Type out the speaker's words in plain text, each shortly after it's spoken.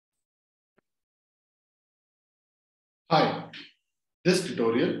Hi, this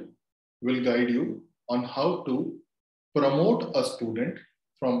tutorial will guide you on how to promote a student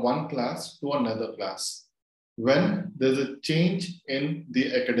from one class to another class when there's a change in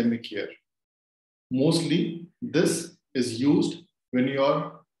the academic year. Mostly, this is used when you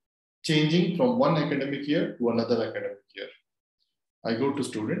are changing from one academic year to another academic year. I go to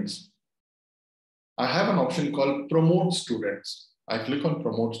students. I have an option called promote students. I click on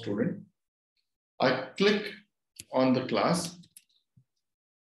promote student. I click on the class.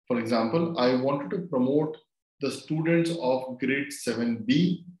 For example, I wanted to promote the students of grade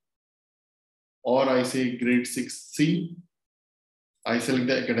 7B, or I say grade 6C. I select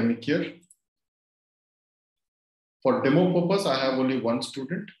the academic year. For demo purpose, I have only one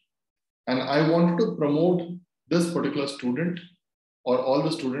student, and I wanted to promote this particular student or all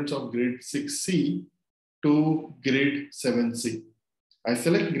the students of grade 6C to grade 7C. I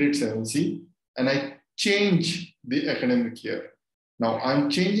select grade 7C and I change the academic year. Now I'm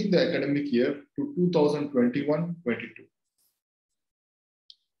changing the academic year to 2021-22.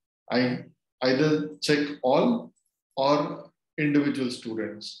 I either check all or individual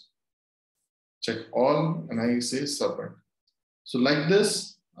students. Check all and I say submit. So like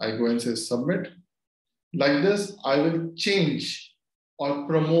this, I go and say submit. Like this, I will change or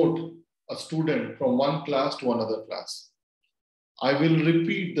promote a student from one class to another class. I will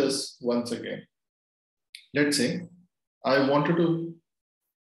repeat this once again. Let's say I wanted to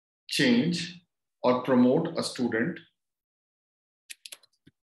change or promote a student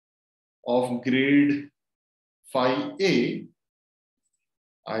of grade 5A.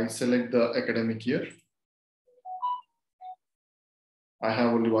 I select the academic year. I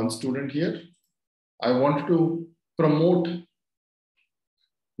have only one student here. I want to promote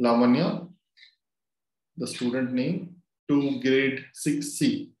Lavanya, the student name, to grade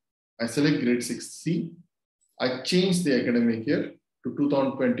 6C. I select grade 6C. I change the academic year to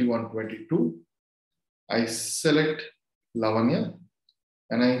 2021-22. I select Lavanya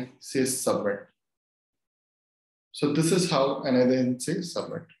and I say submit. So this is how, and I then say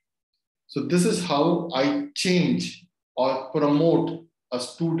submit. So this is how I change or promote a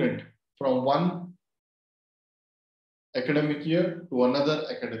student from one academic year to another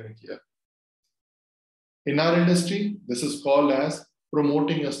academic year. In our industry, this is called as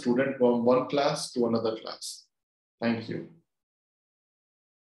promoting a student from one class to another class. Thank you.